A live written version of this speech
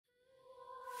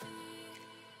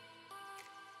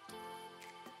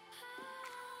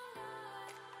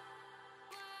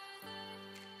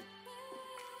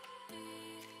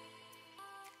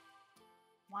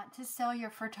Want to sell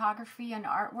your photography and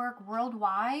artwork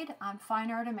worldwide on Fine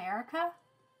Art America?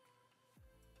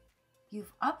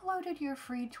 You've uploaded your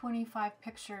free 25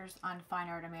 pictures on Fine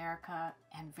Art America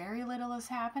and very little is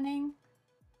happening?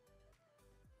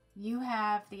 You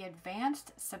have the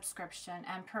advanced subscription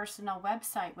and personal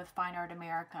website with Fine Art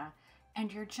America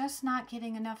and you're just not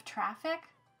getting enough traffic?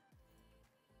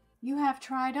 You have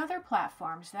tried other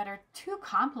platforms that are too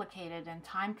complicated and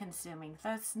time-consuming,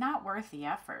 thus not worth the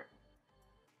effort.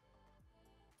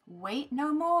 Wait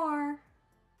no more.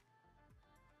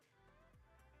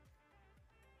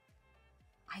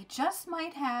 I just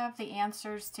might have the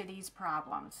answers to these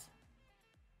problems.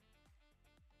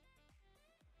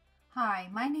 Hi,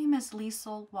 my name is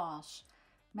Liesl Walsh.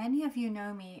 Many of you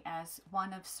know me as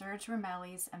one of Serge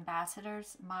Ramelli's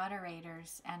ambassadors,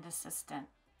 moderators, and assistant.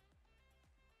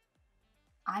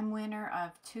 I'm winner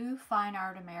of 2 Fine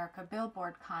Art America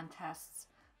billboard contests,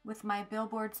 with my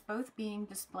billboards both being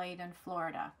displayed in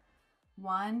Florida,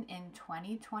 one in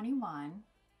 2021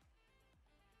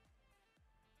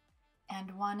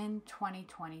 and one in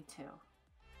 2022.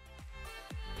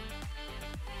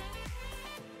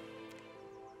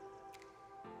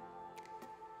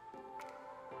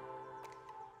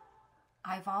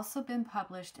 I've also been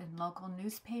published in local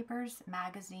newspapers,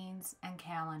 magazines, and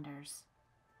calendars.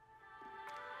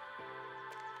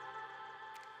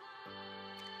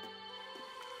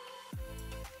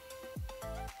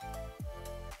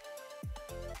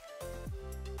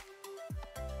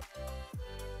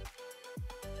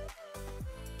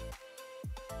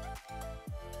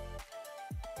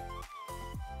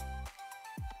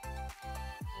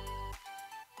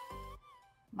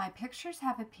 My pictures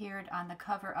have appeared on the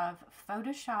cover of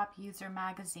Photoshop User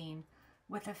Magazine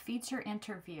with a feature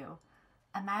interview,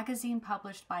 a magazine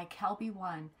published by Kelby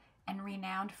One and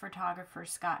renowned photographer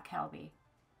Scott Kelby.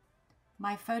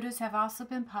 My photos have also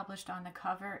been published on the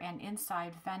cover and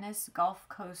inside Venice Gulf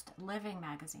Coast Living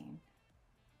magazine.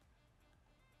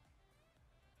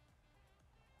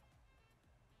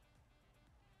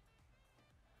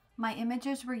 My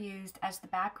images were used as the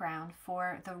background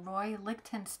for the Roy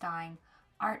Lichtenstein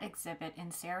art exhibit in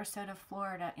Sarasota,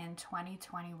 Florida in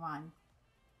 2021.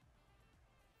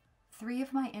 3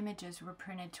 of my images were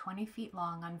printed 20 feet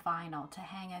long on vinyl to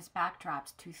hang as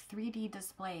backdrops to 3D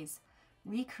displays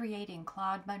recreating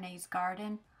Claude Monet's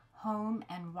garden, home,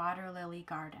 and water lily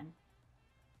garden.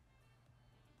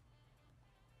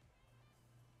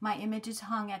 My images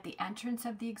hung at the entrance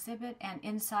of the exhibit and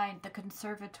inside the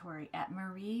conservatory at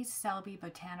Marie Selby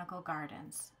Botanical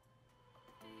Gardens.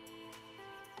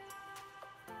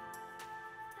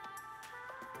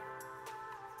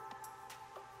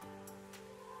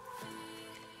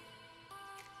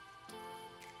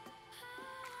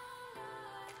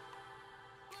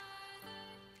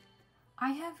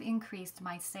 I have increased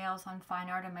my sales on Fine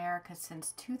Art America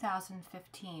since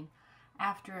 2015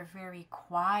 after a very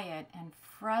quiet and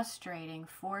frustrating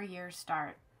 4-year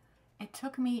start. It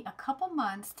took me a couple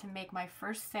months to make my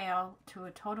first sale to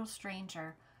a total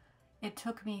stranger. It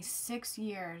took me 6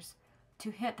 years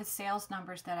to hit the sales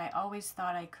numbers that I always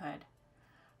thought I could.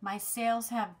 My sales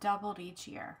have doubled each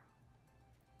year.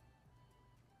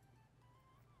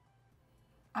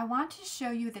 I want to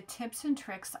show you the tips and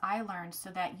tricks I learned so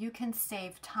that you can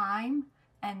save time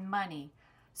and money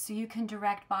so you can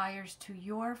direct buyers to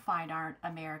your Fine Art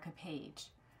America page.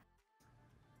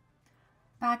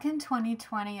 Back in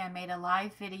 2020, I made a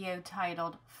live video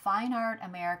titled Fine Art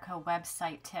America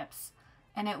Website Tips,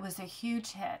 and it was a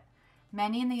huge hit.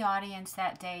 Many in the audience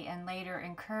that day and later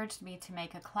encouraged me to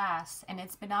make a class, and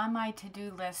it's been on my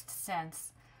to-do list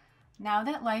since. Now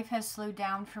that life has slowed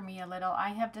down for me a little, I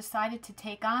have decided to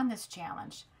take on this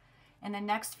challenge. In the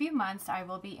next few months, I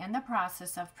will be in the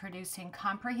process of producing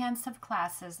comprehensive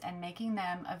classes and making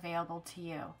them available to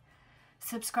you.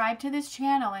 Subscribe to this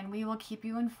channel and we will keep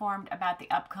you informed about the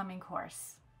upcoming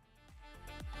course.